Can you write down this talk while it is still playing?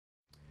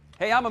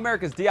Hey, I'm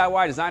America's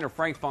DIY designer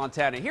Frank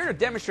Fontana, here to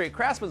demonstrate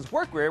Craftsman's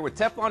workwear with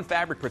Teflon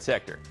fabric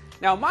protector.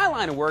 Now, in my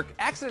line of work,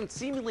 accidents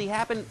seemingly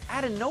happen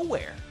out of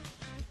nowhere.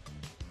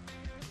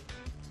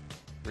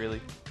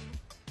 Really?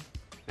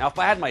 Now, if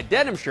I had my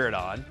denim shirt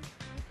on,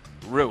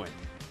 ruined.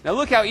 Now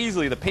look how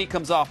easily the paint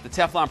comes off the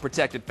Teflon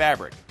protected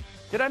fabric.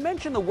 Did I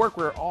mention the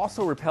workwear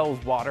also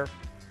repels water?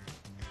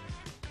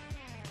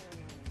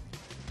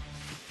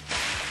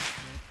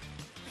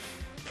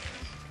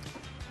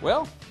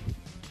 Well,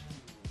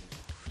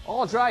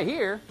 all dry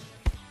here,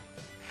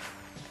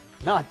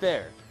 not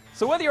there.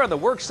 So whether you're on the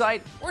work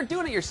site or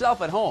doing it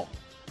yourself at home,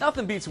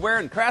 nothing beats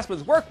wearing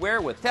Craftsman's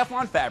workwear with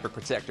Teflon fabric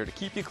protector to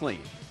keep you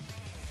clean.